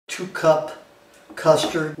2-cup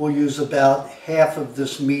custard, we'll use about half of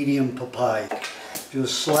this medium papaya.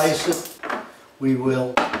 Just slice it. We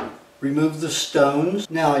will remove the stones.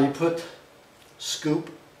 Now you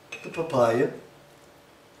scoop the papaya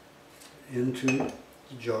into the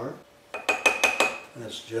jar.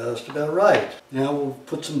 That's just about right. Now we'll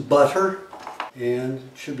put some butter, and it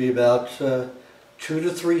should be about 2 to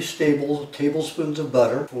 3 tablespoons of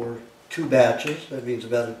butter for 2 batches. That means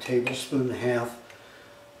about 1.5 tablespoons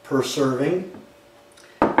per serving.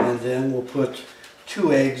 And then we'll put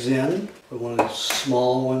 2 eggs in. Put one of these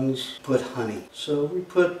small ones. Put honey. So we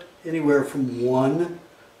put anywhere from 1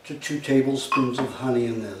 to 2 tablespoons of honey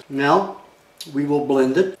in this. Now we will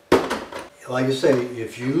blend it. Like I say,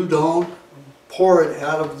 if you don't pour it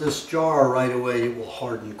out of this jar right away, it will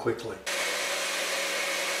harden quickly.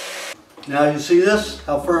 Now you see this?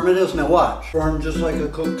 How firm it is? Now watch. Firm just like a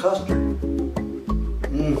cooked custard.